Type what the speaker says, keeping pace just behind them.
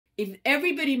if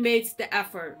everybody makes the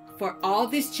effort for all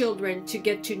these children to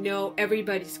get to know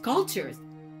everybody's cultures,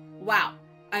 wow.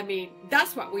 I mean,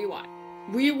 that's what we want.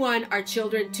 We want our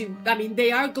children to, I mean,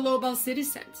 they are global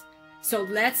citizens. So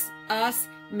let's us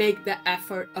make the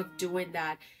effort of doing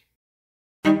that.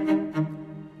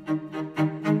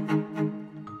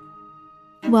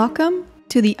 Welcome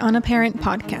to the Unapparent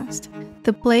Podcast,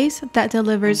 the place that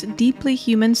delivers deeply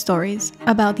human stories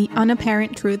about the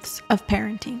unapparent truths of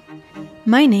parenting.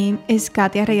 My name is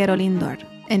Katia Lindor,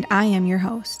 and I am your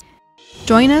host.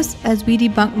 Join us as we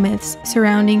debunk myths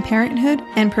surrounding parenthood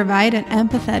and provide an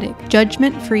empathetic,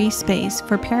 judgment-free space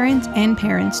for parents and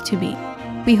parents-to-be.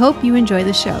 We hope you enjoy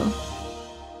the show.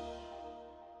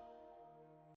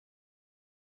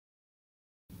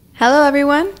 Hello,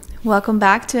 everyone. Welcome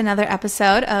back to another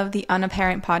episode of the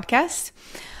Unapparent Podcast.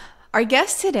 Our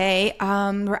guests today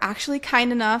were actually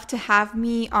kind enough to have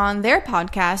me on their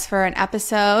podcast for an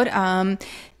episode.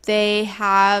 They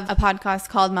have a podcast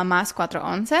called Mamás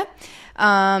 411.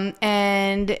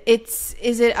 And is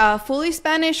it a fully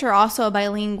Spanish or also a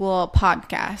bilingual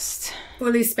podcast?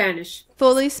 Fully Spanish.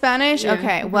 Fully Spanish? Yeah.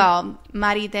 Okay. Mm-hmm. Well,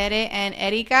 Maritere and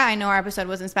Erica, I know our episode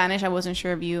was in Spanish. I wasn't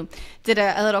sure if you did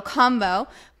a little combo.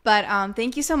 But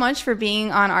thank you so much for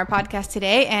being on our podcast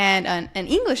today and an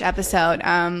English episode,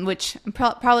 which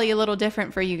probably a little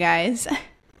different for you guys.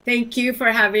 Thank you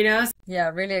for having us. Yeah,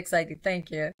 really excited.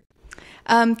 Thank you.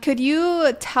 Could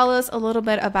you tell us a little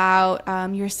bit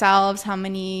about yourselves, how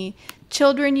many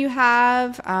children you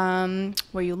have,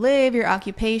 where you live, your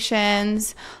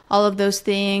occupations, all of those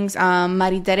things?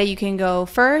 Maritere, you can go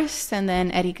first, and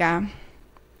then Erica.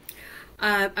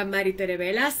 I'm Maritere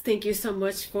Velas. Thank you so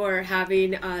much for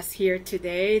having us here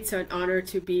today. It's an honor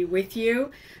to be with you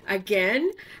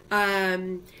again.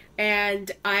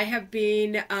 And I have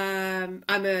been, I'm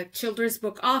a children's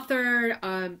book author,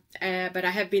 but I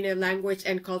have been a language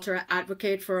and cultural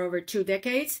advocate for over 2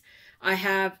 decades. I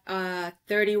have a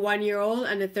 31-year-old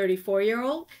and a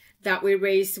 34-year-old that we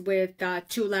raised with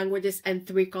 2 languages and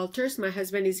 3 cultures. My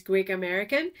husband is Greek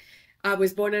American. I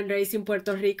was born and raised in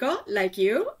Puerto Rico, like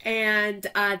you, and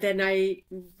then I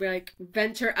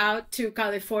venture out to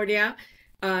California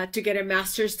to get a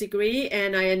master's degree,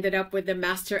 and I ended up with the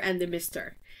master and the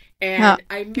mister. And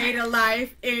I made a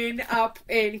life up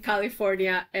in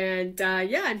California, and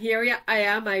and here I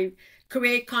am. I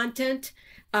create content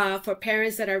for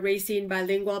parents that are raising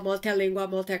bilingual, multilingual,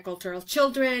 multicultural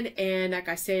children, and like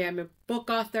I say, I'm a book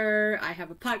author. I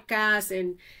have a podcast,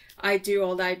 and I do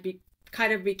all that.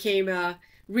 Kind of became a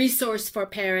resource for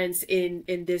parents in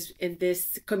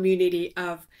this community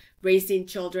of raising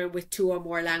children with 2 or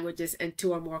more languages and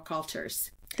 2 or more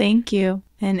cultures. Thank you.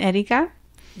 And Erica?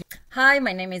 Hi,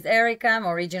 my name is Erica. I'm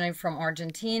originally from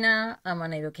Argentina. I'm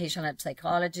an educational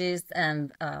psychologist,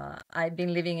 and I've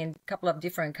been living in a couple of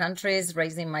different countries,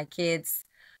 raising my kids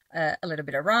a little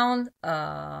bit around.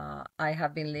 I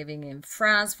have been living in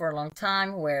France for a long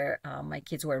time, where my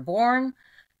kids were born.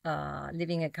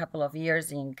 Living a couple of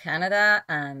years in Canada,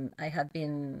 and I have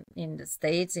been in the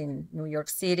States, in New York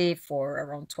City, for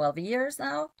around 12 years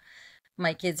now.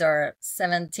 My kids are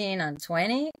 17 and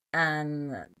 20,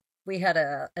 and we had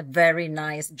a very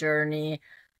nice journey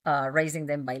raising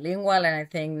them bilingual, and I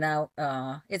think now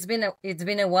it's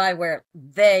been a while where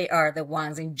they are the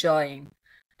ones enjoying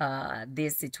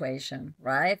this situation,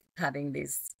 right? Having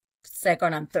these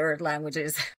 2nd and 3rd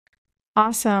languages.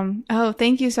 Awesome. Oh,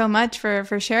 thank you so much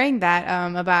for sharing that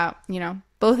about,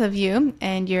 both of you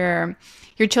and your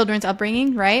children's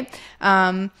upbringing, right?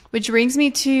 Which brings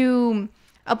me to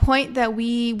a point that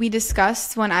we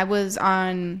discussed when I was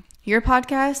on your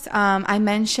podcast. I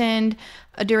mentioned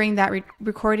during that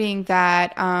recording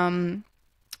that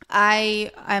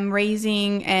I am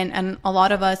raising, and a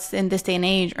lot of us in this day and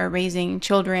age are raising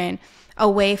children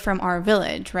away from our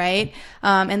village, right?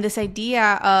 And this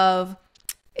idea of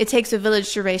it takes a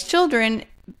village to raise children,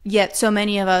 yet so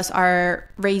many of us are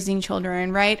raising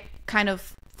children, right? Kind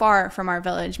of far from our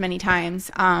village many times.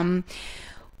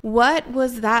 What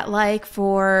was that like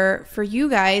for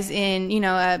you guys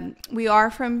we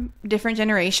are from different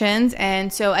generations.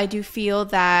 And so I do feel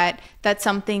that that's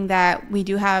something that we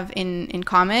do have in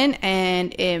common,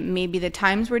 and maybe the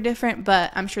times were different, but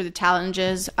I'm sure the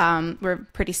challenges were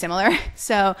pretty similar.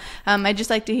 So I'd just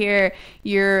like to hear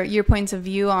your points of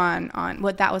view on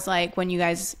what that was like when you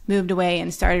guys moved away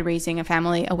and started raising a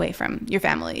family away from your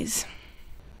families.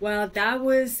 Well, that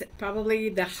was probably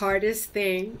the hardest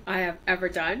thing I have ever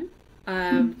done.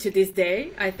 To this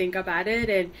day, I think about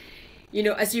it. And,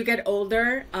 as you get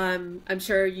older, I'm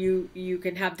sure you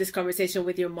can have this conversation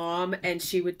with your mom, and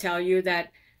she would tell you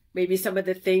that maybe some of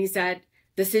the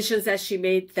decisions that she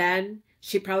made then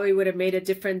she probably would have made a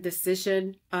different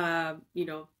decision,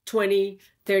 20,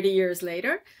 30 years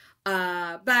later.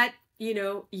 But, you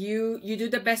do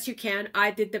the best you can.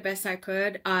 I did the best I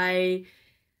could.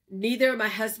 Neither my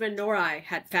husband nor I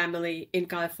had family in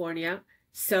California.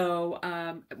 So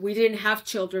we didn't have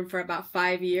children for about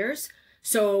 5 years.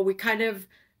 So we kind of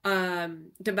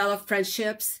developed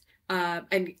friendships,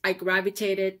 and I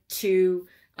gravitated to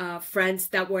friends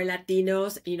that were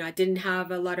Latinos. I didn't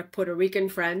have a lot of Puerto Rican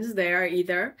friends there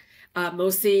either.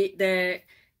 Mostly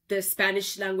the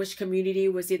Spanish language community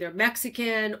was either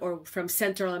Mexican or from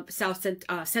Central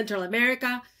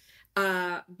America.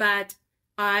 But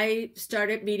I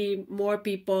started meeting more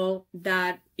people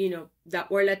that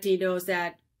were Latinos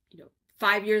that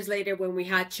 5 years later, when we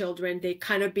had children, they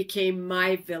kind of became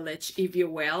my village, if you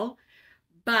will.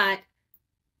 But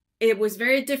it was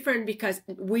very different because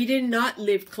we did not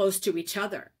live close to each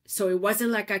other. So it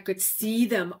wasn't like I could see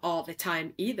them all the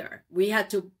time either. We had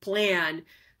to plan,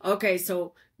 okay,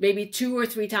 so maybe 2 or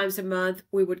 3 times a month,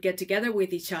 we would get together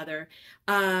with each other.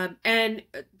 And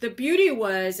the beauty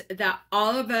was that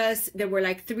all of us, there were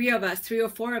like 3 or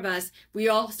 4 of us, we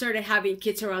all started having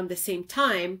kids around the same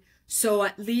time. So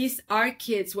at least our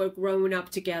kids were growing up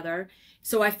together.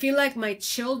 So I feel like my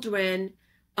children,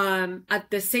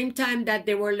 at the same time that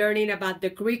they were learning about the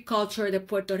Greek culture, the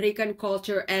Puerto Rican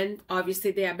culture, and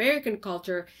obviously the American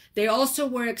culture, they also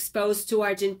were exposed to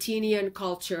Argentinian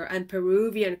culture and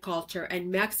Peruvian culture and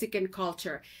Mexican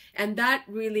culture. And that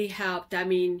really helped. I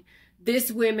mean,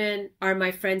 these women are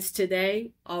my friends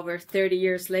today, over 30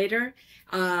 years later.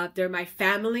 They're my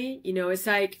family. It's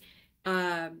like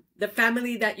the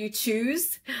family that you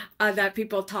choose, that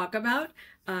people talk about.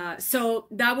 So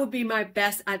that would be my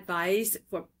best advice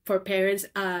for parents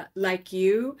like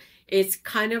you. It's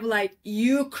kind of like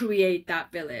you create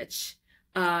that village,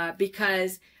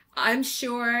 because I'm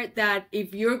sure that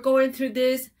if you're going through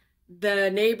this,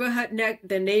 the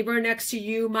neighbor next to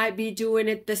you might be doing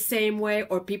it the same way,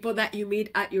 or people that you meet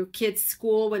at your kids'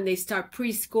 school when they start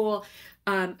preschool,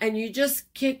 and you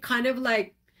just can kind of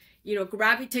like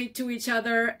gravitate to each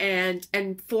other and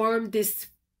form this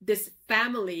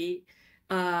family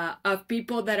of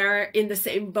people that are in the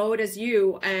same boat as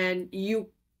you, and you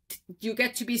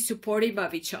get to be supportive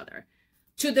of each other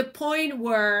to the point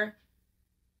where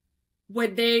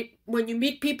when you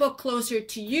meet people closer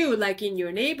to you, like in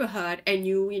your neighborhood, and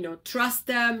you trust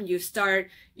them, you start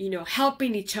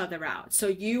helping each other out. So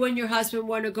you and your husband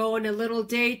want to go on a little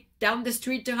date down the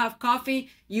street to have coffee,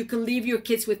 you can leave your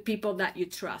kids with people that you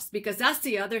trust, because that's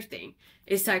the other thing.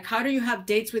 It's like, how do you have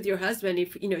dates with your husband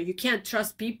if you can't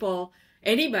trust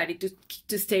anybody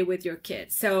to stay with your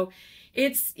kids? So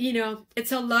it's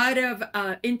a lot of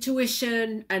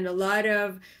intuition and a lot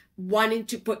of wanting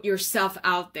to put yourself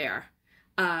out there,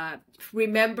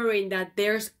 remembering that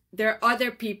there are other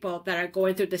people that are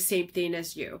going through the same thing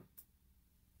as you.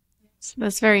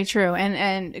 That's very true.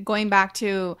 And going back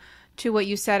to what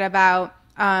you said about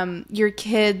your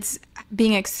kids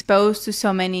being exposed to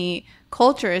so many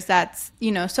cultures, that's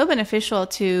so beneficial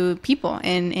to people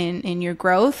in your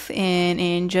growth,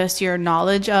 in just your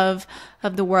knowledge of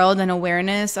the world and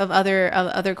awareness of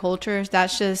other cultures.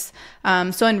 That's just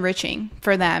so enriching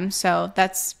for them. So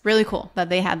that's really cool that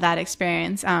they had that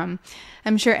experience. I'm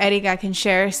sure Erica can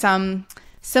share some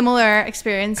similar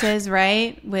experiences,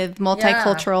 right, with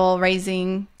multicultural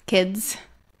raising kids.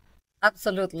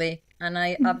 Absolutely. And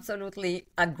I absolutely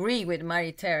agree with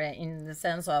Maritere in the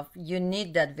sense of you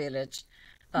need that village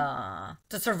to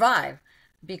survive,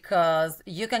 because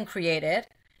you can create it.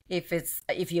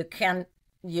 If you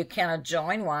cannot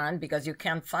join one because you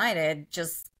can't find it,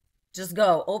 just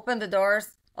go open the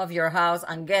doors of your house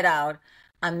and get out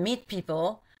and meet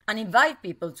people and invite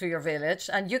people to your village,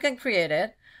 and you can create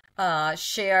it.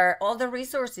 Share all the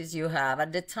resources you have.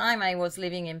 At the time I was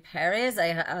living in Paris, I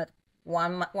had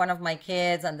one of my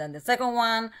kids and then the second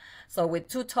one. So with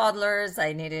 2 toddlers,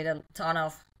 I needed a ton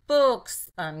of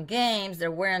books and games. There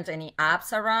weren't any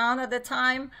apps around at the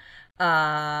time,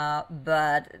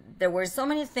 but there were so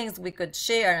many things we could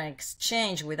share and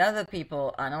exchange with other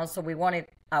people. And also we wanted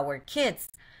our kids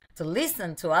to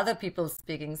listen to other people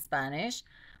speaking Spanish,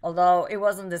 although it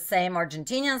wasn't the same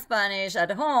Argentinian Spanish at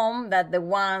home that the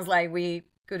ones like we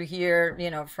could hear,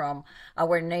 from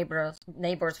our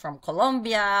neighbors from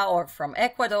Colombia or from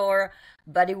Ecuador.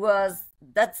 But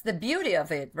that's the beauty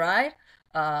of it, right?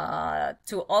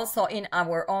 To also in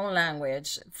our own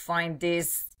language find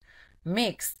this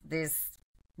mix, this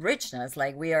richness.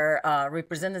 Like we are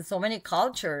representing so many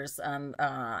cultures, and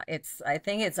I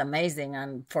think it's amazing.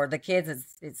 And for the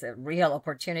kids, it's a real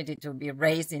opportunity to be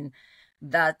raised in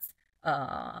that,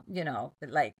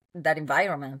 like that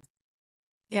environment.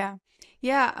 Yeah.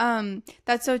 Yeah,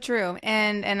 that's so true.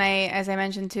 And I, as I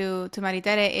mentioned to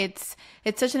Maritere,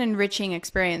 it's such an enriching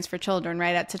experience for children,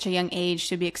 right? At such a young age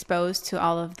to be exposed to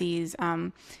all of these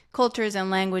cultures and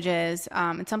languages.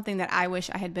 It's something that I wish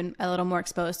I had been a little more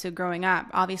exposed to growing up.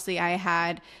 Obviously, I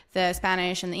had the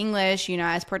Spanish and the English. You know,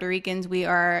 as Puerto Ricans, we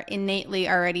are innately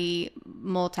already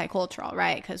multicultural,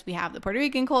 right? Because we have the Puerto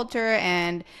Rican culture,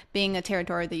 and being a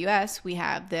territory of the U.S., we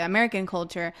have the American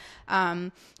culture.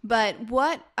 But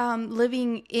what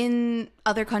living in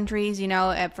other countries, you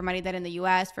know, for Maritere in the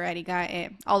U.S., for Erika,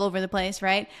 all over the place,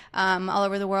 right? All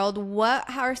over the world.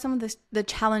 How are some of the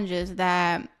challenges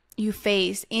that you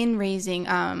face in raising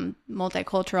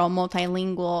multicultural,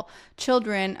 multilingual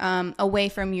children away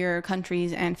from your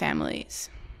countries and families?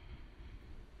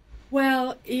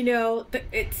 Well, you know,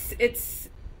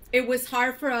 it was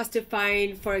hard for us to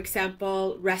find, for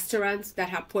example, restaurants that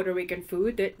have Puerto Rican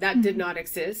food that did not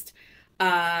exist.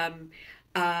 Um,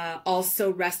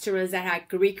 Also restaurants that had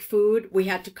Greek food, we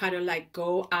had to kind of like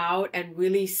go out and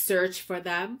really search for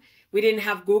them. We didn't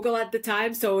have Google at the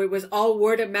time, so it was all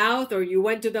word of mouth, or you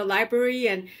went to the library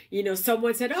and, you know,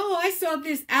 someone said, "Oh, I saw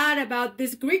this ad about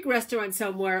this Greek restaurant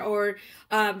somewhere," or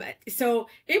so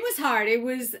it was hard. It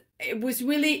was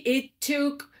really, it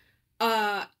took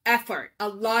effort, a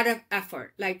lot of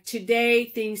effort. Like today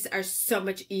things are so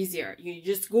much easier. You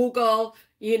just Google,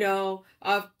 you know,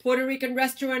 a Puerto Rican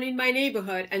restaurant in my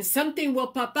neighborhood, and something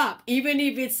will pop up, even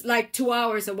if it's like 2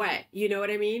 hours away. You know what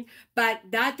I mean? But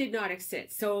that did not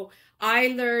exist. So I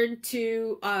learned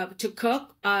to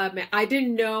cook. I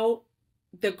didn't know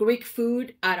the Greek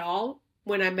food at all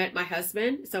when I met my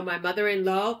husband. So my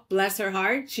mother-in-law, bless her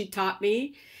heart, she taught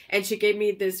me, and she gave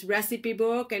me this recipe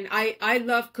book, and I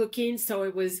love cooking, so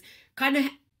it was kind of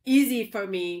easy for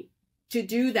me to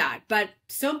do that. But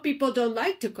some people don't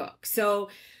like to cook. So,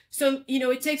 you know,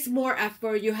 it takes more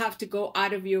effort. You have to go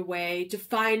out of your way to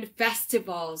find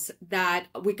festivals that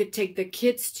we could take the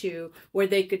kids to, where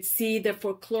they could see the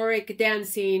folkloric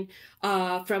dancing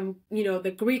from, you know,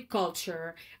 the Greek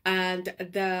culture, and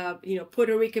the, you know,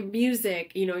 Puerto Rican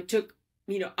music. You know, it took,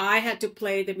 you know, I had to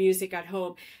play the music at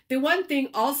home. The one thing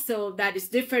also that is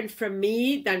different from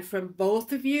me than from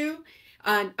both of you,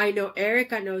 and I know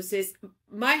Erica knows this,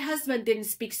 my husband didn't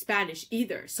speak Spanish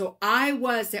either. So I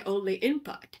was the only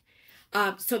input.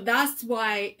 So that's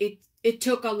why it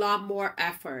took a lot more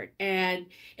effort, and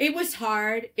it was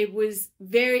hard. It was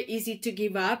very easy to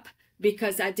give up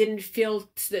because I didn't feel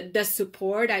the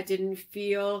support. I didn't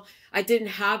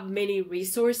have many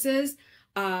resources.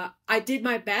 I did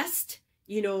my best.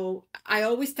 You know, I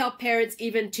always tell parents,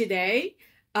 even today,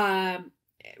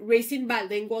 raising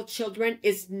bilingual children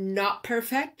is not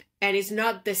perfect, and it's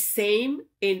not the same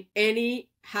in any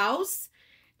house.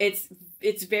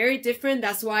 It's very different.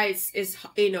 That's why it's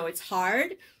you know, it's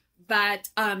hard, but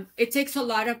it takes a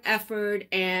lot of effort,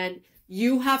 and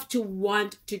you have to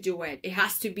want to do it. It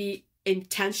has to be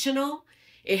intentional.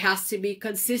 It has to be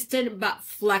consistent but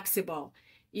flexible.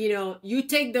 You know, you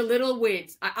take the little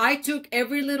wins. I took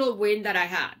every little win that I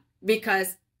had,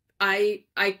 because I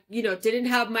you know, didn't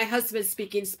have my husband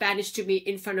speaking Spanish to me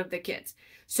in front of the kids.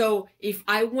 So if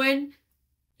I went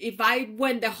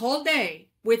the whole day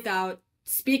without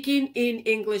speaking in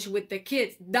English with the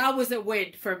kids, that was a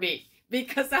win for me,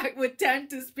 because I would tend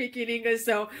to speak in English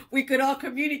so we could all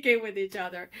communicate with each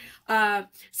other.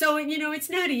 So, you know, it's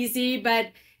not easy,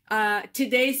 but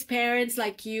today's parents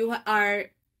like you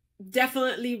are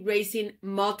definitely raising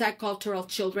multicultural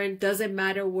children. Doesn't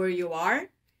matter where you are.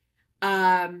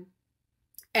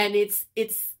 And it's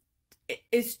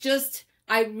just,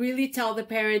 I really tell the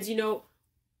parents, you know,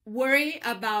 worry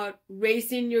about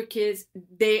raising your kids,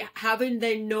 they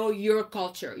know your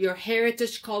culture, your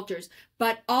heritage cultures,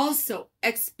 but also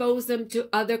expose them to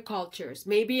other cultures.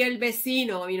 Maybe el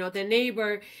vecino, you know, the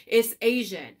neighbor is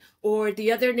Asian, or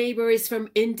the other neighbor is from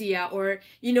India, or,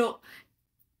 you know,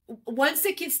 once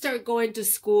the kids start going to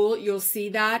school, you'll see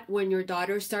that when your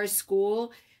daughter starts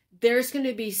school, there's going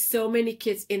to be so many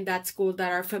kids in that school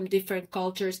that are from different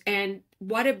cultures. And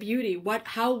what a beauty,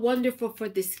 how wonderful for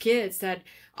these kids that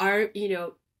are, you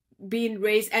know, being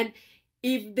raised. And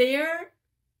if they're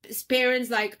parents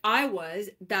like I was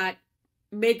that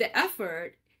made the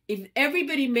effort, if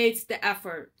everybody makes the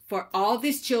effort for all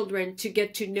these children to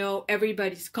get to know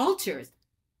everybody's cultures,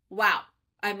 wow.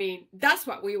 I mean, that's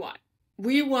what we want.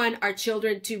 We want our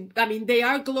children to, I mean, they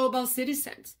are global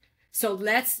citizens. So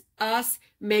let's us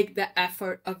make the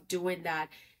effort of doing that.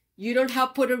 You don't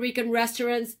have Puerto Rican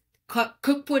restaurants,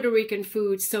 cook Puerto Rican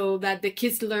food so that the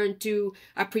kids learn to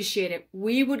appreciate it.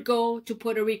 We would go to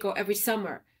Puerto Rico every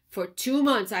summer for 2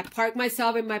 months. I parked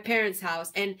myself in my parents'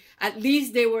 house, and at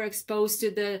least they were exposed to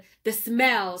the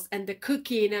smells and the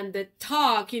cooking and the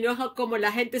talk. You know how como la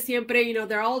gente siempre, you know,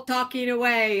 they're all talking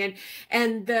away,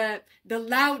 and the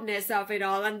loudness of it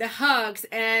all, and the hugs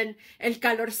and el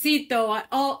calorcito,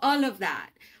 all of that.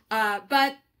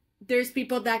 But there's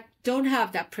people that don't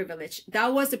have that privilege.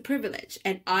 That was a privilege,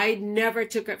 and I never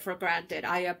took it for granted.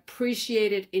 I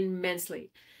appreciate it immensely.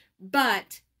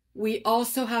 But we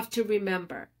also have to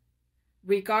remember,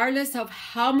 regardless of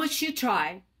how much you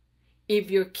try,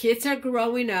 if your kids are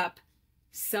growing up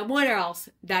somewhere else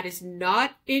that is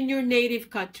not in your native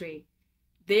country,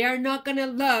 they are not going to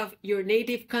love your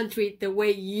native country the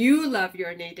way you love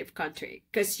your native country,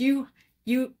 because you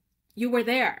were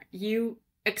there, you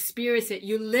experienced it,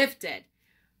 you lived it.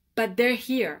 But they're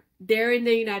here, they're in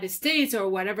the United States or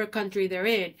whatever country they're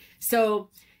in. So,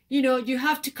 you know, you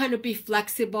have to kind of be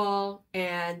flexible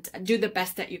and do the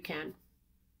best that you can.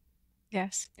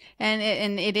 Yes. And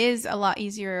it is a lot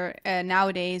easier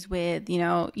nowadays with, you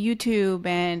know, YouTube,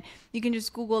 and you can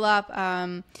just Google up,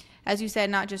 as you said,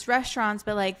 not just restaurants,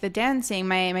 but like the dancing.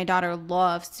 My daughter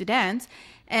loves to dance,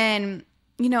 and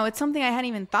you know, it's something I hadn't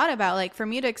even thought about. Like, for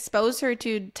me to expose her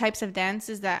to types of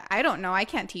dances that I don't know, I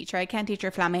can't teach her. I can't teach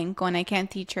her flamenco, and I can't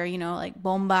teach her, you know, like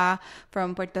bomba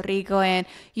from Puerto Rico, and,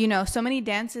 you know, so many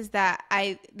dances that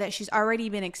she's already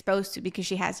been exposed to because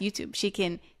she has YouTube. She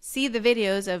can see the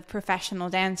videos of professional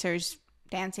dancers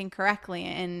dancing correctly,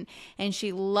 and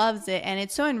she loves it. And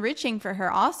it's so enriching for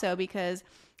her also, because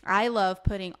I love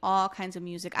putting all kinds of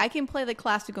music. I can play the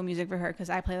classical music for her because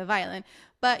I play the violin,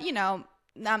 but, you know,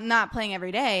 I'm not playing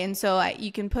every day. And so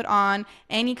you can put on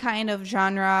any kind of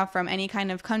genre from any kind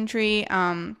of country,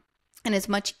 and it's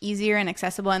much easier and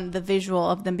accessible. And the visual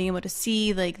of them being able to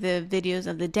see like the videos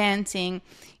of the dancing,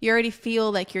 you already feel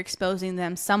like you're exposing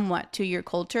them somewhat to your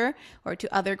culture or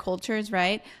to other cultures,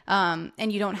 right?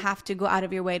 And you don't have to go out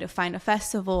of your way to find a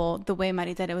festival the way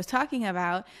Maritere was talking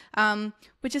about,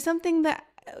 which is something that,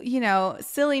 you know,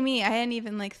 silly me, I hadn't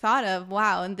even like thought of,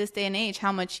 wow, in this day and age,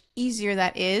 how much easier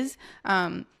that is.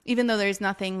 Even though there's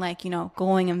nothing like, you know,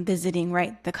 going and visiting,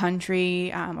 right, the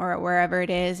country, or wherever it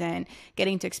is, and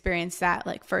getting to experience that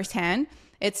like firsthand,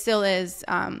 it still is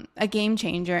a game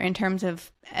changer in terms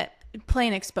of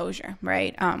plain exposure,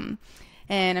 right?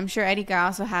 And I'm sure Erica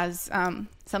also has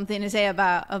something to say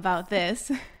about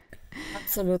this.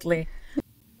 Absolutely.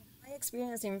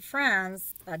 Experience in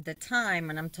France at the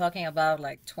time, and I'm talking about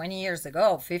like 20 years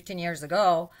ago, 15 years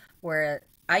ago, where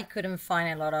I couldn't find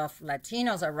a lot of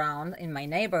Latinos around in my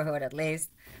neighborhood, at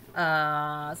least.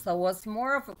 So it was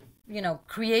more of, you know,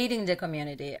 creating the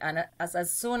community. And as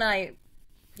soon I,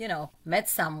 you know, met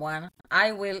someone,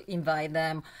 I will invite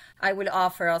them. I will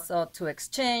offer also to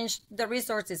exchange the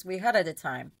resources we had at the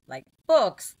time, like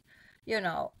books, you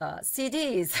know,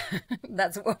 CDs.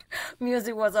 That's what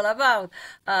music was all about.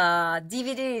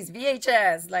 DVDs,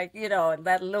 VHS, like, you know,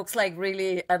 that looks like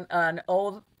really an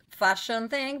old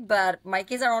fashioned thing, but my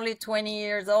kids are only 20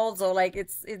 years old. So like,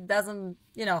 it doesn't,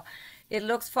 you know, it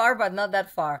looks far, but not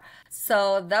that far.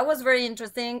 So that was very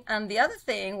interesting. And the other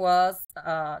thing was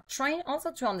trying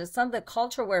also to understand the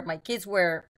culture where my kids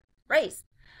were raised,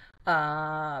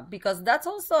 because that's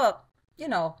also, you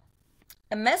know,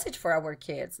 a message for our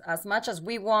kids. As much as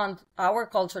we want our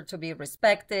culture to be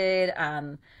respected,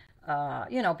 and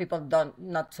you know, people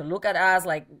not to look at us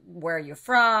like, where are you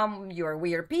from, you're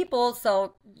weird people.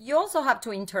 So you also have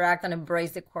to interact and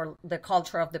embrace the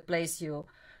culture of the place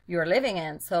you're living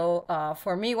in. So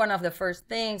for me, one of the first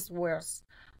things was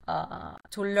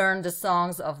to learn the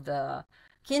songs of the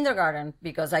kindergarten,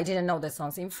 because I didn't know the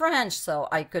songs in French, so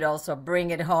I could also bring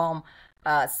it home,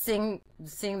 sing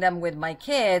them with my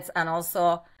kids, and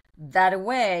also that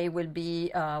way will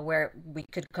be where we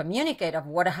could communicate of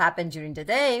what happened during the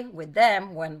day with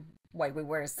them while we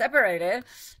were separated,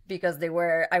 because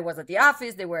I was at the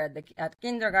office, they were at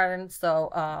kindergarten.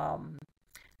 So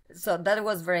so that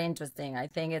was very interesting. I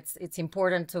think it's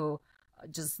important to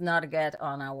just not get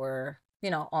on our, you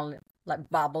know, only like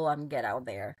bubble and get out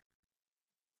there.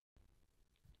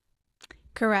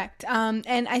 Correct.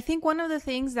 And I think one of the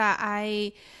things that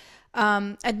I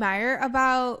admire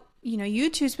about, you know, you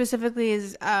two specifically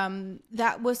is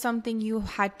that was something you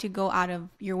had to go out of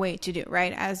your way to do,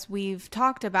 right? As we've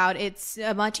talked about, it's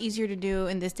much easier to do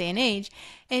in this day and age.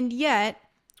 And yet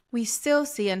we still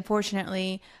see,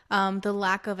 unfortunately, the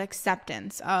lack of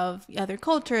acceptance of other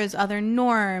cultures, other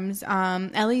norms,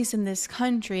 at least in this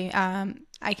country.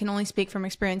 I can only speak from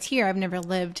experience here. I've never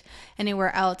lived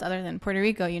anywhere else other than Puerto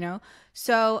Rico, you know?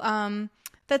 So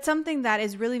that's something that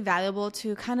is really valuable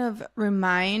to kind of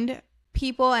remind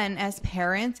people and as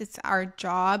parents, it's our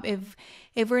job.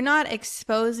 If we're not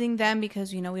exposing them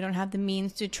because, we don't have the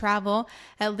means to travel,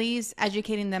 at least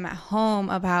educating them at home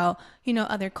about,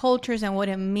 other cultures and what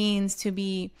it means to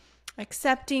be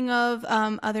accepting of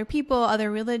other people,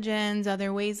 other religions,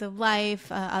 other ways of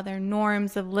life, other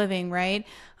norms of living, right?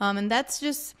 And that's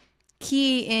just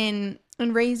key in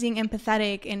raising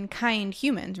empathetic and kind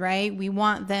humans, right? We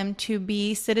want them to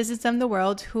be citizens of the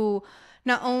world who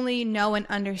not only know and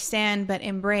understand, but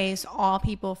embrace all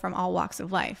people from all walks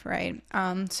of life, right?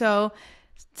 So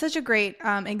such a great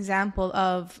example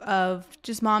of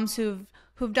just moms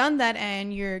who've done that,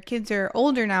 and your kids are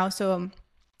older now, so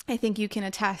I think you can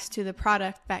attest to the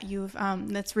product that you've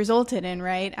that's resulted in,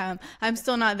 right? I'm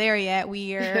still not there yet.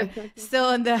 We are still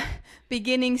in the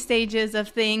beginning stages of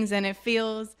things, and it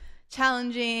feels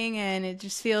challenging, and it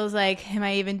just feels like, am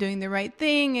I even doing the right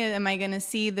thing? Am I going to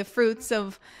see the fruits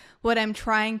of what I'm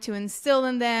trying to instill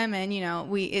in them? And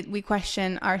we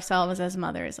question ourselves as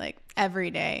mothers like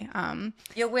every day.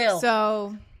 You will.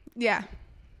 So yeah,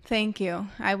 thank you.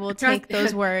 I will take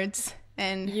those words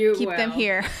and keep them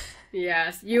here.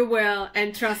 Yes, you will.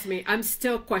 And trust me, I'm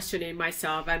still questioning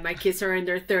myself, and my kids are in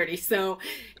their 30s. So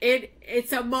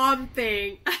it's a mom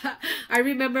thing. I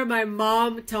remember my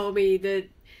mom told me that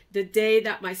the day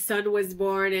that my son was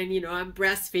born, and, I'm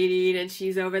breastfeeding, and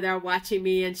she's over there watching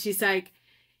me, and she's like,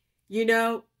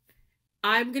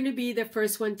 I'm going to be the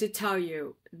first one to tell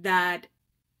you that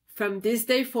from this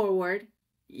day forward,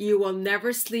 you will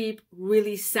never sleep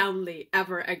really soundly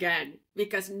ever again,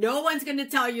 because no one's going to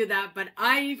tell you that, but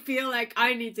I feel like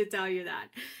I need to tell you that.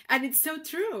 And it's so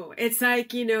true. It's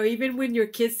like, even when your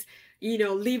kids,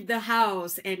 leave the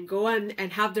house and go on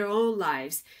and have their own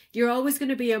lives, you're always going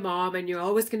to be a mom, and you're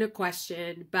always going to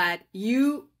question, but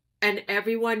you and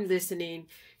everyone listening,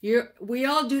 we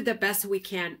all do the best we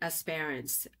can as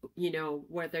parents,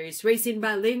 whether it's raising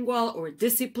bilingual or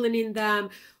disciplining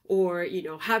them, or,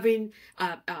 having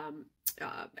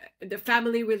the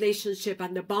family relationship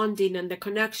and the bonding and the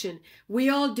connection. We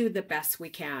all do the best we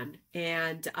can.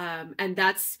 And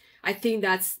I think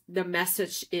that's the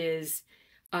message is,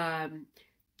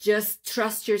 just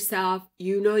trust yourself.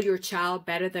 You know your child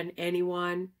better than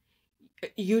anyone.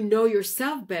 You know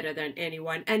yourself better than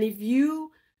anyone. And if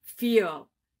you feel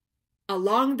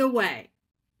along the way,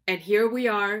 and here we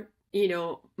are,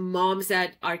 moms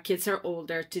that our kids are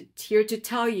older, here to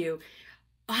tell you,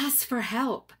 ask for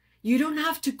help. You don't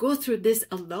have to go through this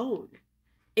alone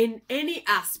in any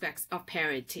aspects of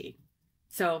parenting.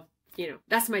 So,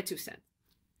 that's my 2 cents.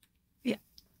 Yeah,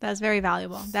 that's very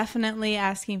valuable. Definitely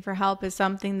asking for help is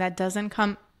something that doesn't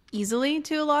come easily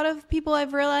to a lot of people,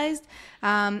 I've realized.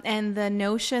 And the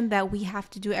notion that we have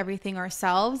to do everything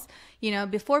ourselves,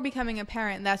 before becoming a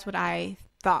parent, that's what I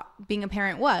thought being a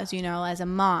parent was, as a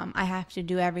mom, I have to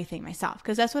do everything myself,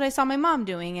 because that's what I saw my mom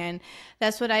doing. And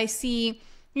that's what I see,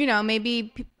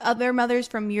 maybe other mothers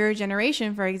from your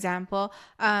generation, for example.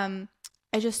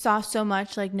 I just saw so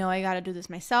much like, no, I got to do this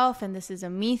myself, and this is a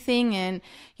me thing, and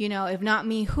if not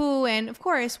me, who? And of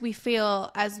course we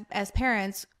feel as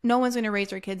parents, no one's going to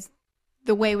raise our kids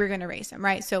the way we're going to raise them,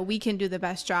 right? So we can do the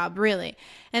best job, really.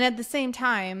 And at the same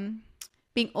time,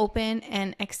 being open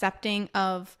and accepting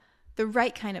of the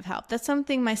right kind of help. That's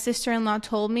something my sister-in-law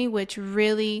told me, which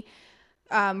really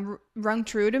rung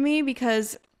true to me,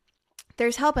 because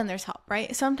there's help and there's help,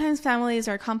 right? Sometimes families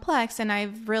are complex, and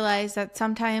I've realized that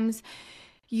sometimes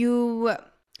you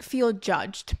feel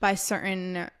judged by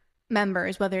certain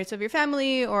members, whether it's of your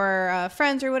family or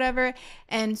friends or whatever.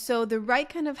 And so the right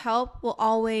kind of help will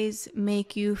always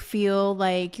make you feel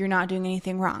like you're not doing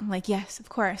anything wrong. Like, yes, of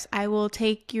course, I will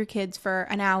take your kids for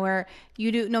an hour.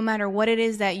 You do, no matter what it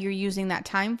is that you're using that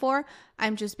time for,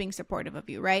 I'm just being supportive of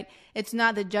you, right? It's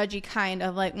not the judgy kind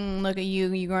of like, look at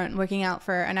you, you weren't working out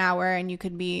for an hour and you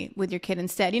could be with your kid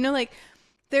instead. Like,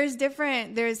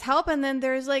 there's help, and then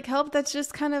there's like help that's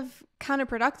just kind of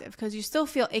counterproductive, because you still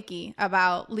feel icky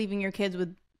about leaving your kids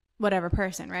with whatever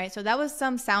person, right? So that was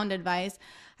some sound advice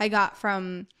I got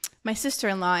from my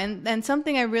sister-in-law, and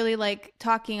something I really like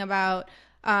talking about.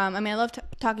 I love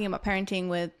talking about parenting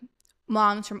with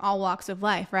moms from all walks of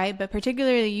life, right? But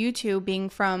particularly you two being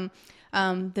from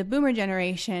the boomer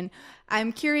generation,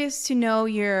 I'm curious to know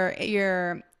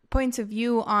your points of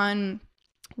view on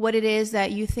what it is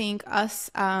that you think us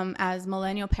as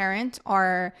millennial parents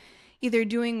are either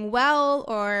doing well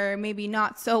or maybe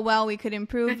not so well we could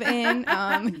improve in,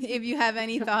 if you have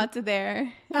any thoughts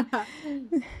there.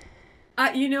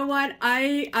 You know what?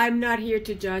 I'm not here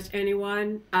to judge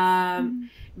anyone,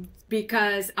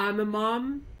 because I'm a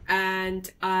mom, and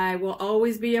I will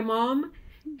always be a mom,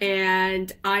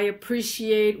 and I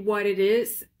appreciate what it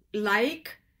is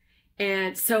like.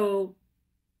 And so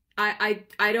I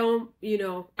don't,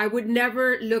 I would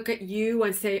never look at you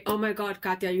and say, oh my God,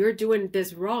 Katia, you're doing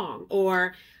this wrong.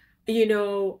 Or,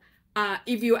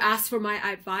 if you ask for my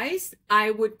advice,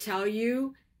 I would tell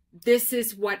you, this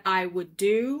is what I would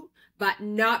do, but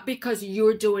not because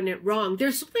you're doing it wrong.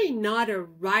 There's really not a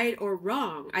right or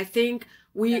wrong. I think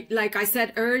like I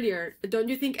said earlier, don't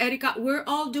you think, Erica, we're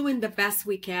all doing the best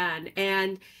we can.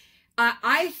 And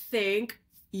I think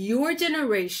your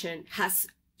generation has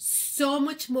so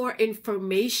much more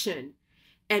information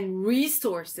and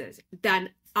resources than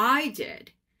I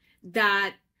did,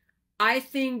 that I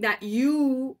think that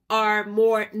you are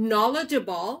more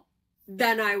knowledgeable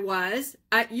than I was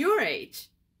at your age.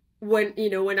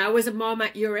 When I was a mom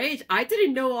at your age, I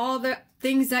didn't know all the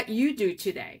things that you do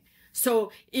today.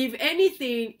 So if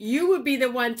anything, you would be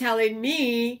the one telling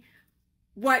me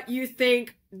what you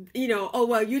think, oh,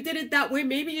 well, you did it that way.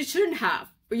 Maybe you shouldn't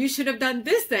have, or you should have done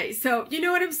this day. So you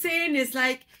know what I'm saying? It's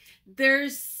like,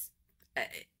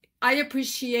 I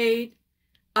appreciate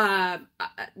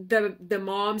the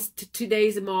moms,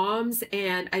 today's moms.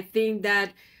 And I think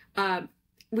that,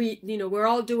 we're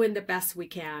all doing the best we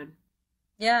can.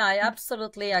 Yeah, I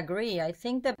absolutely agree. I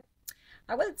think that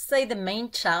I would say the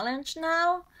main challenge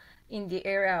now in the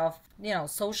area of,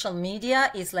 social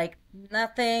media is like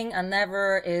nothing and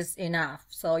never is enough.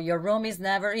 So your room is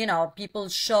never, people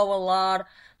show a lot,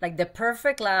 like the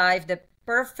perfect life, the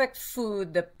perfect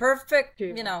food, the perfect,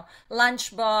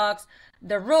 lunchbox,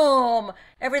 the room,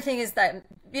 everything is that,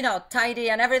 tidy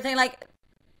and everything. Like,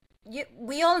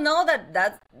 we all know that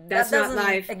doesn't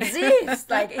life. exist.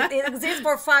 Like it exists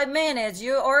for 5 minutes.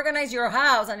 You organize your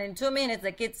house, and in 2 minutes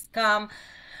the kids come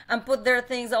and put their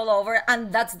things all over,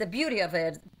 and that's the beauty of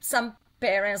it. Some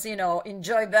parents,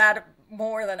 enjoy that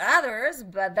more than others,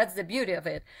 but that's the beauty of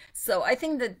it. So I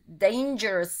think the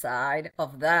danger side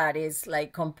of that is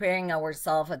like comparing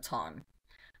ourselves a ton.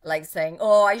 Like saying,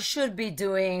 oh, I should be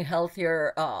doing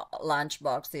healthier lunch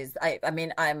boxes. I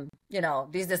mean,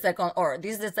 this is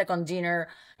the second dinner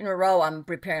in a row I'm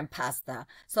preparing pasta.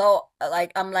 So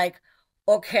like, I'm like,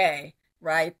 okay,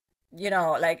 right?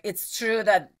 Like it's true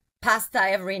that pasta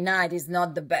every night is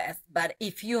not the best, but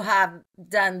if you have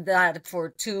done that for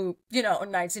 2,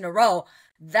 nights in a row,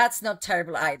 that's not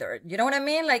terrible either. You know what I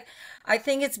mean? Like, I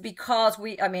think it's because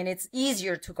it's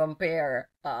easier to compare,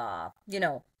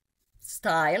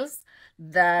 styles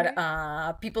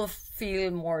that people feel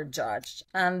more judged.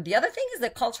 And the other thing is the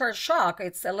cultural shock.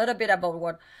 It's a little bit about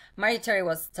what Maritere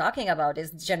was talking about,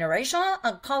 is generational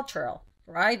and cultural,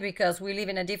 right? Because we live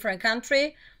in a different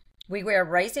country. We were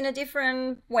raised in a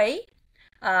different way.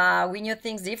 We knew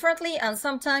things differently. And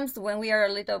sometimes when we are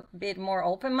a little bit more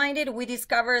open-minded, we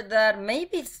discover that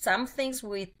maybe some things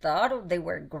we thought they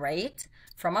were great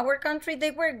from our country,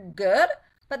 they were good,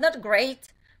 but not great.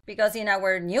 Because in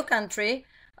our new country,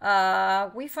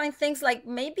 we find things like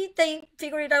maybe they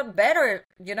figure it out better.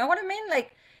 You know what I mean?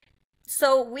 Like,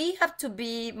 so we have to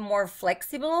be more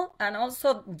flexible, and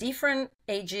also different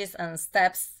ages and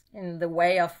steps in the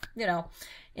way of,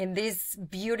 in this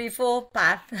beautiful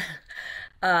path.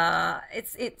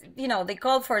 They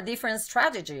call for different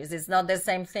strategies. It's not the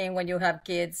same thing when you have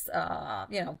kids,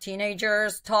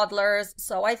 teenagers, toddlers.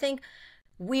 So I think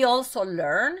we also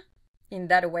learn in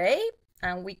that way.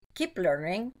 And we keep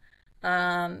learning,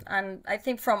 and I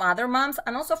think from other moms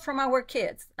and also from our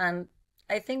kids. And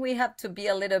I think we have to be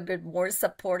a little bit more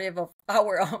supportive of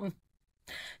our own,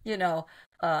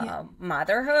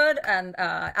 motherhood and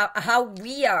how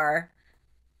we are.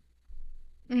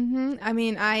 Mm-hmm. I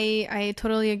mean, I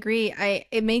totally agree.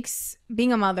 It makes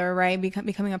being a mother, right,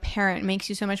 becoming a parent makes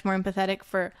you so much more empathetic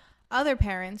for other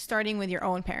parents, starting with your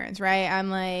own parents, right? I'm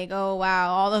like, oh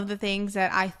wow, all of the things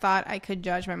that I thought I could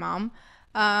judge my mom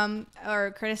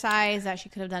or criticize that she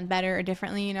could have done better or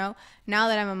differently, now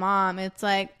that I'm a mom, it's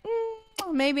like,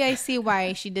 maybe I see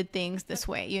why she did things this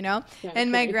way, And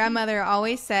my grandmother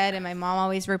always said, and my mom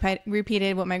always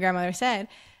repeated what my grandmother said,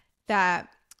 that,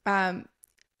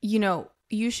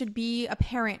 you should be a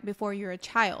parent before you're a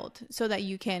child so that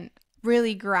you can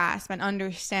really grasp and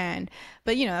understand.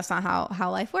 But that's not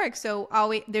how life works. So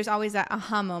there's always that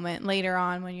aha moment later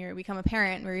on when you become a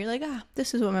parent where you're like,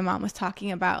 this is what my mom was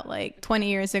talking about like 20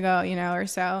 years ago, or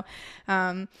so.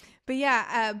 But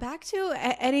yeah, back to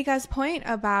Erica's point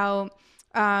about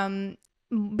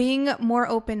being more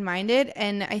open-minded.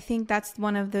 And I think that's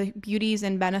one of the beauties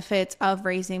and benefits of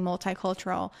raising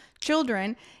multicultural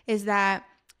children, is that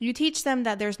you teach them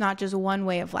that there's not just one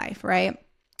way of life, right?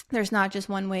 there's not just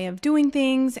one way of doing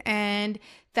things, and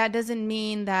that doesn't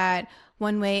mean that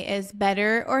one way is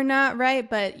better or not, right?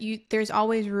 But there's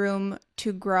always room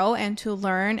to grow and to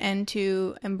learn and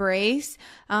to embrace.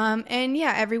 And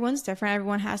yeah, everyone's different.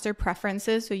 Everyone has their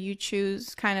preferences, so you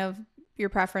choose kind of your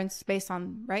preference based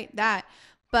on that.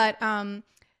 But I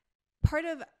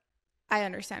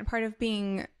understand part of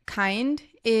being kind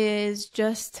is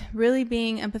just really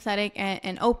being empathetic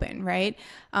and open, right?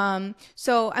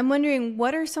 So I'm wondering,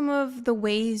 what are some of the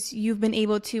ways you've been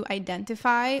able to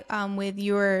identify with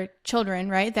your children,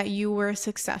 right, that you were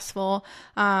successful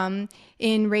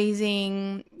in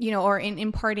raising, or in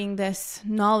imparting this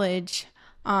knowledge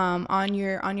on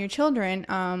your children?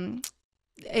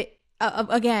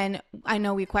 Again, I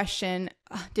know we question,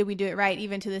 did we do it right,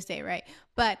 even to this day, right?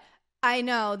 But I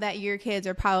know that your kids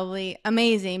are probably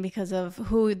amazing because of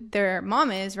who their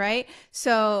mom is, right?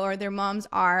 So, or their moms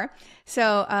are.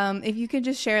 So, if you could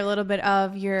just share a little bit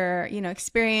of your,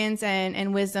 experience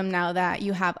and wisdom now that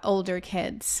you have older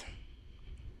kids.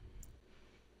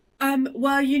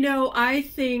 Well, I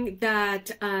think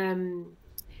that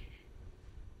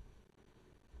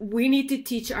we need to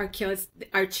teach our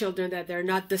children that they're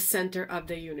not the center of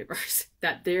the universe,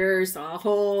 that there's a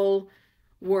whole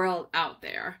world out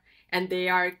there. And they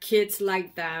are kids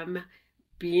like them,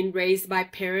 being raised by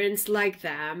parents like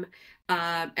them,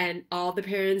 and all the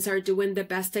parents are doing the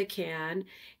best they can.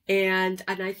 And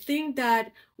I think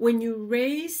that when you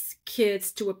raise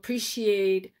kids to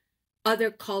appreciate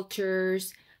other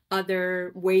cultures,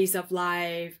 other ways of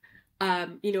life,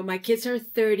 my kids are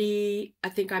 30. I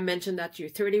think I mentioned that to you,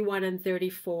 31 and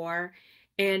 34,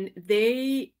 and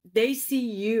they see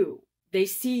you. They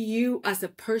see you as a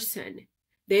person.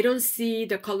 They don't see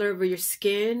the color of your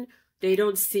skin. They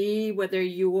don't see whether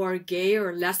you are gay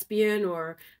or lesbian,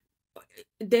 or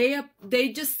they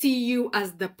just see you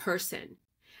as the person.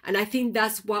 And I think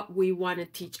that's what we want to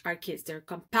teach our kids. They're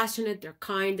compassionate, they're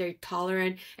kind, they're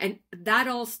tolerant. And that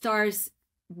all starts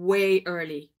way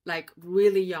early, like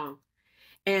really young.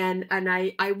 And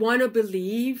I want to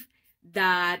believe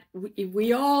that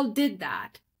we all did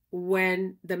that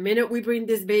when the minute we bring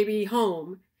this baby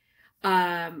home,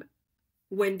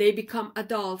 when they become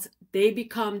adults, they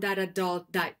become that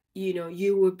adult that,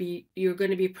 you're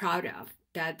going to be proud of,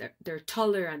 that they're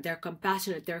tolerant, they're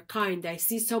compassionate, they're kind. They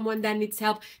see someone that needs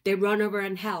help, they run over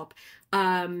and help.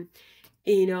 I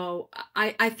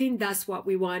think that's what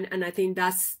we want. And I think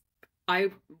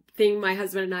my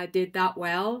husband and I did that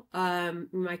well.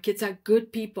 My kids are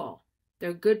good people.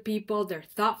 They're good people. They're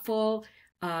thoughtful.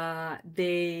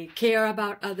 They care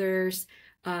about others.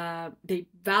 They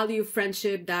value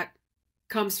friendship that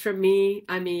comes from me.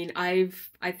 I mean, I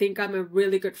think I'm a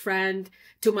really good friend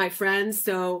to my friends.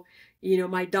 So,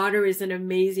 my daughter is an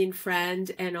amazing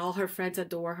friend, and all her friends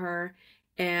adore her.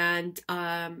 And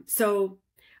so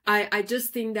I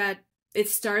just think that it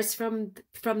starts from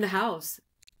the house.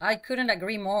 I couldn't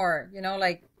agree more.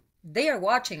 Like, they are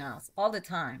watching us all the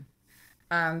time,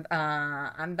 and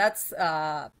that's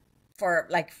for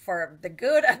the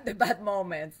good and the bad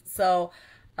moments. So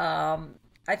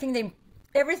I think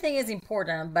everything is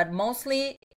important, but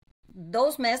mostly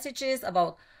those messages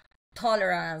about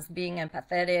tolerance, being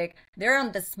empathetic, they're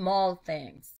on the small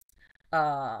things.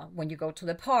 When you go to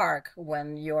the park,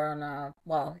 when you're on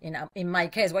in my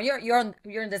case, when you're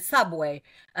in the subway,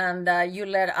 and you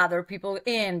let other people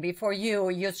in before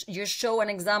you show an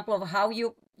example of how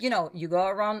you go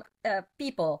around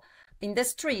people in the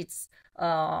streets,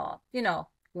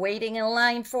 waiting in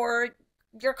line for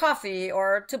your coffee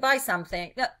or to buy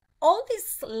something. All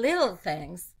these little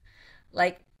things,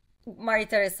 like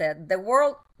Maritere said, the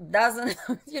world doesn't,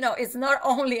 it's not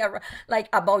only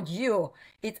about you.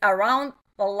 It's around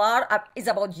a lot. It's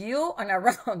about you and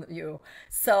around you.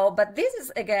 So, but this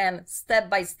is, again, step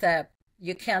by step.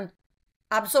 You can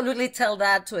absolutely tell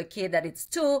that to a kid that it's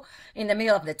two in the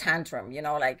middle of the tantrum.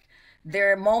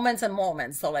 There are moments and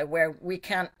moments. So, where we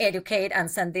can educate and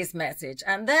send this message,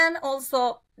 and then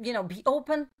also, be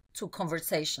open to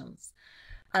conversations.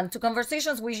 And to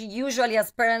conversations we usually, as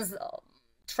parents,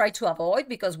 try to avoid,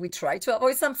 because we try to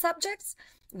avoid some subjects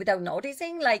without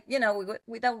noticing,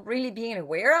 without really being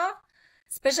aware of,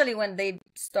 especially when they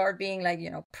start being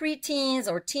preteens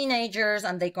or teenagers,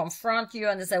 and they confront you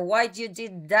and they say, why you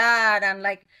did that? And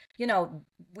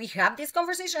we have this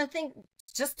conversation. I think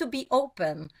just to be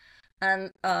open,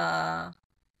 and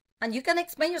you can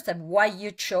explain yourself why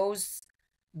you chose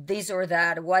this or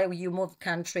that, why you moved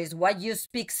countries, why you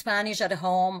speak Spanish at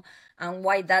home, and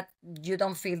why that you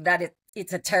don't feel that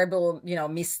it's a terrible,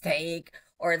 mistake,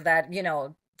 or that,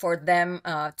 for them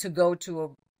to go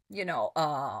to,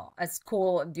 a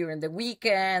school during the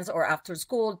weekends or after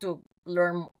school to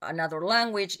learn another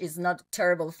language is not a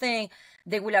terrible thing.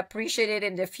 They will appreciate it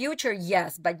in the future,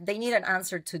 yes, but they need an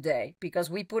answer today, because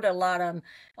we put a lot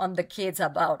on the kids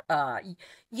about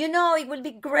it will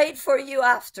be great for you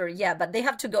after. Yeah, but they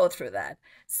have to go through that.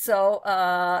 So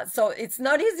it's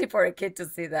not easy for a kid to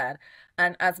see that.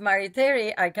 And as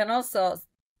Maritere, I can also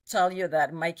tell you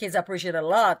that my kids appreciate a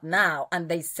lot now, and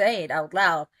they say it out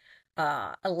loud,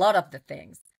 a lot of the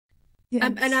things. Yes.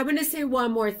 And I want to say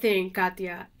one more thing,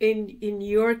 Katia. In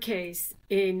your case,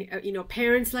 in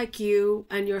parents like you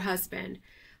and your husband,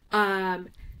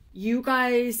 you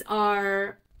guys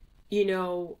are,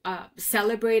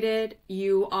 celebrated.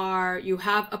 You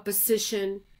have a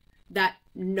position that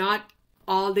not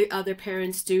all the other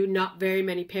parents do, not very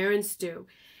many parents do,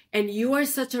 and you are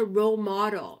such a role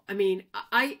model. I mean,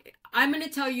 I'm going to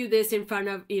tell you this in front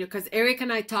of because Eric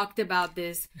and I talked about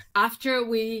this after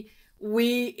we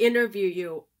interview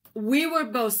you. We were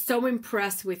both so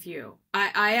impressed with you.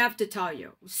 I have to tell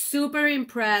you, super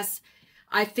impressed.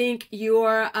 I think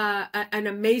you're an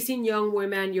amazing young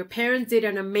woman. Your parents did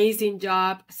an amazing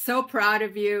job. So proud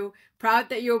of you. Proud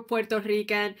that you're Puerto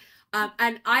Rican.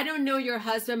 And I don't know your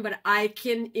husband, but I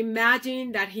can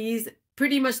imagine that he's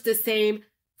pretty much the same.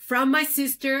 From my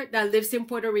sister that lives in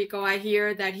Puerto Rico, I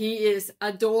hear that he is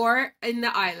adored in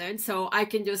the island. So I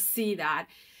can just see that.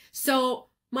 So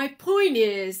my point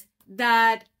is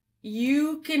that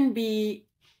you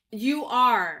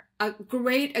are a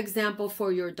great example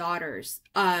for your daughters,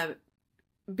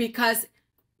 because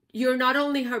you're not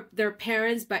only their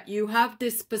parents, but you have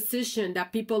this position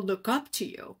that people look up to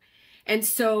you. And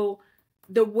so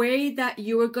the way that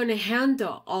you are going to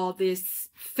handle all this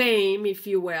fame, if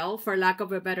you will, for lack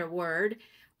of a better word,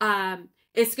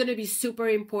 it's going to be super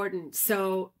important.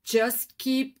 So just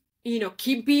keep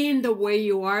being the way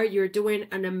you are. You're doing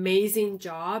an amazing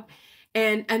job.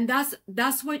 And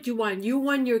that's what you want. You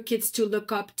want your kids to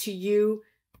look up to you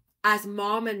as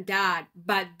mom and dad,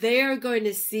 but they're going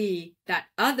to see that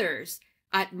others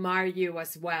admire you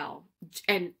as well.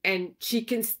 And she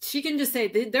can just say,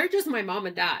 they're just my mom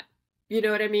and dad. You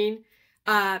know what I mean?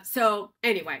 So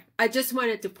anyway, I just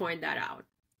wanted to point that out.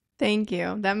 Thank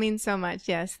you. That means so much.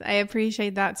 Yes, I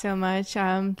appreciate that so much.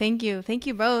 Thank you. Thank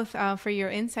you both for your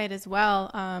insight as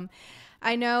well.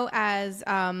 I know as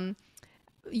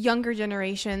younger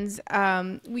generations,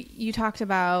 you talked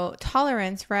about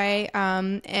tolerance, right?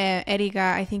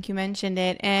 Erica, I think you mentioned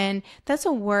it. And that's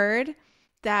a word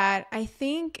that I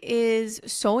think is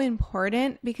so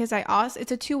important because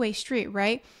it's a two-way street,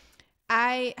 right?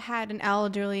 I had an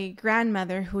elderly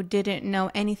grandmother who didn't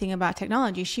know anything about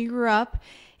technology. She grew up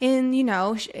in,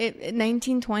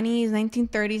 1920s,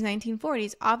 1930s,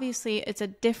 1940s. Obviously, it's a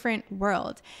different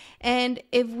world. And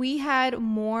if we had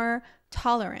more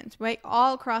tolerance, right,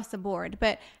 all across the board,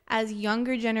 but as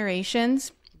younger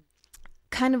generations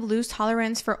kind of lose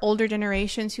tolerance for older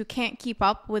generations who can't keep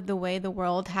up with the way the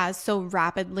world has so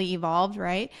rapidly evolved,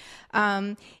 right?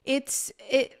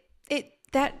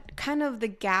 That kind of the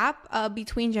gap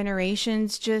between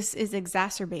generations just is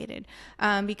exacerbated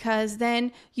because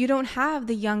then you don't have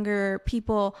the younger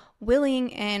people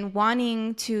willing and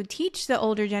wanting to teach the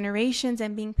older generations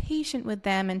and being patient with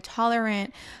them and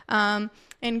tolerant.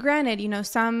 And granted,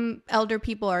 some elder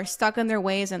people are stuck in their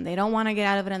ways and they don't want to get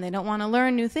out of it and they don't want to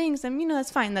learn new things. And, that's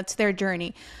fine. That's their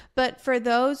journey. But for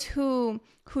those who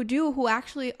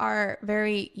actually are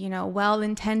very,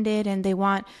 well-intended and they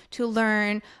want to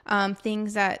learn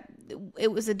things that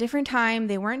it was a different time.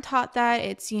 They weren't taught that.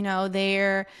 It's,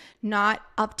 they're not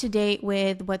up to date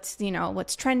with what's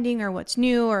trending or what's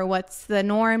new or what's the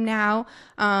norm now.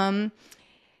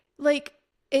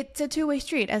 It's a two-way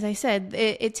street. As I said,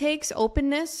 it takes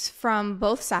openness from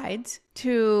both sides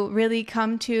to really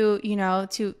come to,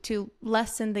 to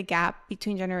lessen the gap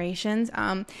between generations.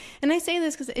 And I say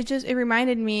this because it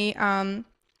reminded me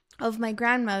of my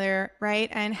grandmother, right?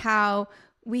 And how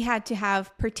we had to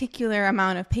have particular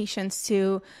amount of patience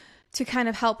to kind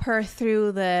of help her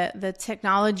through the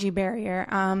technology barrier.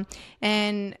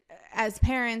 And as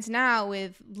parents now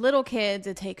with little kids,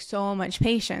 it takes so much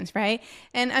patience, right?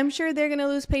 And I'm sure they're going to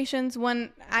lose patience when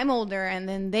I'm older and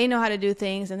then they know how to do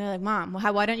things and they're like, Mom,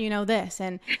 why don't you know this?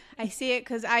 And I see it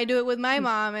because I do it with my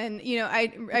mom. And,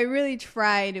 I really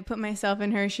try to put myself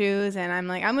in her shoes and I'm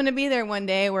like, I'm going to be there one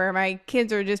day where my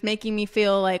kids are just making me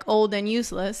feel like old and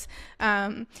useless.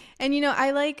 And,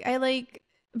 I like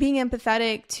being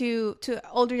empathetic to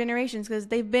older generations because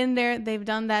they've been there, they've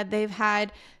done that, they've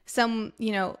had some,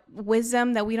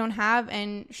 wisdom that we don't have.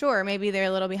 And sure, maybe they're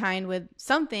a little behind with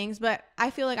some things, but I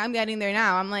feel like I'm getting there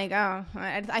now. I'm like, oh,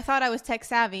 I thought I was tech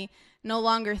savvy. No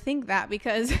longer think that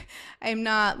because I'm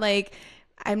not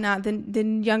I'm not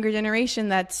the younger generation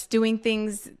that's doing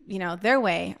things, their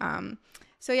way.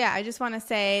 So yeah, I just want to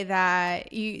say that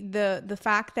the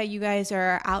fact that you guys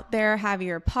are out there, have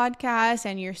your podcast,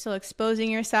 and you're still exposing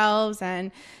yourselves,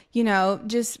 and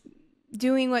just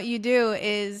doing what you do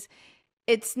is,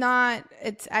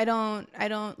 I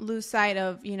don't lose sight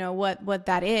of what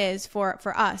that is for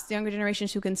us, the younger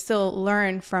generations, who can still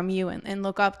learn from you and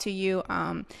look up to you.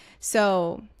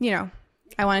 So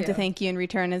I wanted to thank you in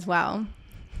return as well.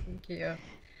 Thank you.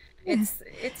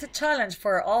 It's a challenge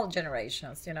for all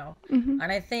generations, Mm-hmm.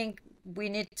 and I think we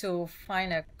need to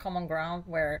find a common ground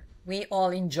where we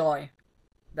all enjoy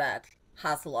that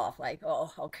hustle of, like,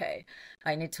 oh, okay,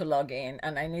 I need to log in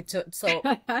and I need to, so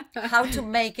how to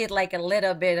make it like a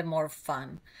little bit more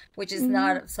fun, which is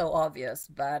not so obvious,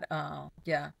 but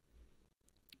yeah.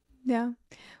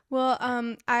 Well,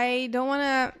 I don't want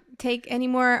to take any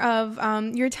more of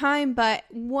your time, but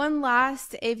one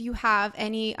last, if you have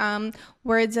any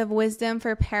words of wisdom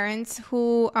for parents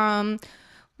who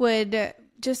would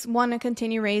just want to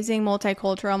continue raising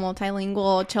multicultural,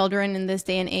 multilingual children in this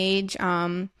day and age,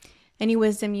 any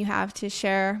wisdom you have to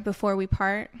share before we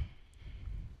part?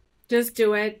 Just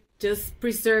do it. Just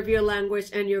preserve your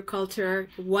language and your culture.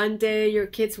 One day your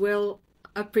kids will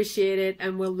appreciate it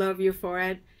and will love you for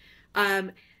it.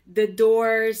 The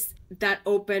doors that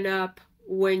open up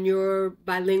when you're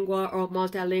bilingual or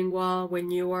multilingual,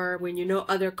 when you know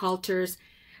other cultures,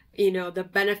 the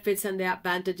benefits and the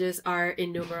advantages are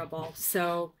innumerable.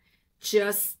 So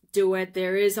just do it.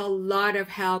 There is a lot of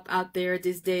help out there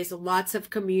these days, lots of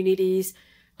communities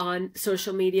on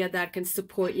social media that can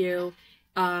support you.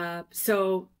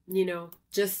 So,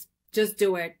 just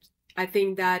do it. I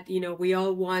think that, we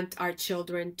all want our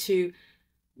children to,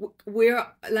 we're,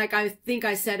 like I think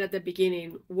I said at the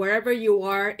beginning, wherever you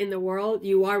are in the world,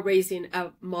 you are raising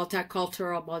a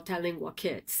multicultural, multilingual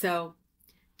kid. So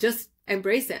just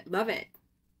embrace it. Love it.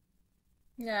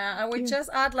 Yeah, I would just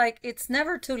add, like, it's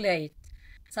never too late.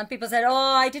 Some people said, oh,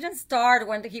 I didn't start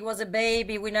when he was a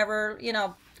baby. We never,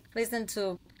 listened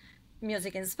to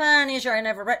music in Spanish, or I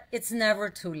never read. It's never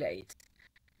too late.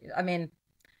 I mean,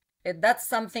 that's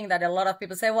something that a lot of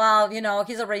people say, well,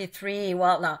 he's already 3.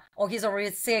 Well, no, or he's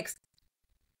already 6.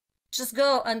 Just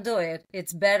go and do it.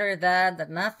 It's better that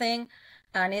than nothing.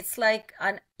 And it's like,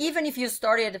 and even if you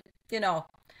started,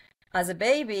 as a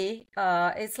baby,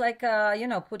 it's like,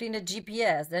 putting a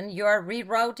GPS, then you are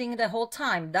rerouting the whole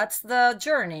time. That's the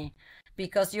journey,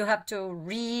 because you have to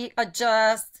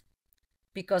readjust,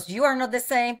 because you are not the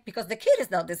same, because the kid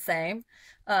is not the same,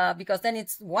 because then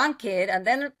it's one kid, and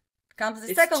then comes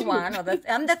the second one,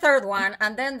 and the third one,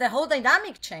 and then the whole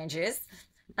dynamic changes,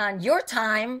 and your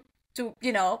time to,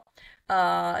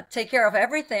 take care of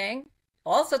everything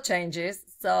also changes.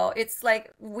 So it's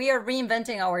like we are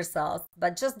reinventing ourselves,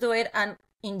 but just do it and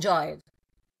enjoy it.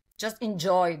 Just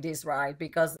enjoy this ride,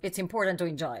 because it's important to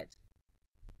enjoy it.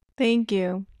 Thank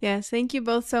you. Yes, thank you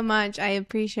both so much. I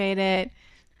appreciate it.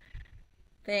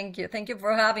 Thank you. Thank you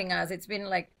for having us. It's been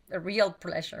like a real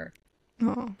pleasure.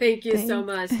 Oh, thank you so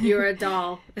much. You're a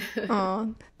doll.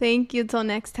 Oh, thank you. Till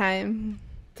next time.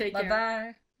 Take care.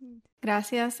 Bye-bye.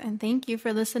 Gracias, and thank you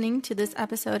for listening to this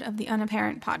episode of the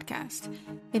Unapparent Podcast.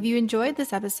 If you enjoyed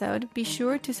this episode, be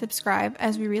sure to subscribe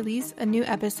as we release a new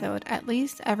episode at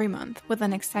least every month with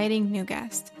an exciting new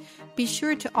guest. Be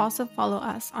sure to also follow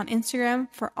us on Instagram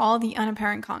for all the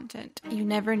unapparent content you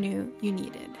never knew you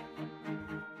needed.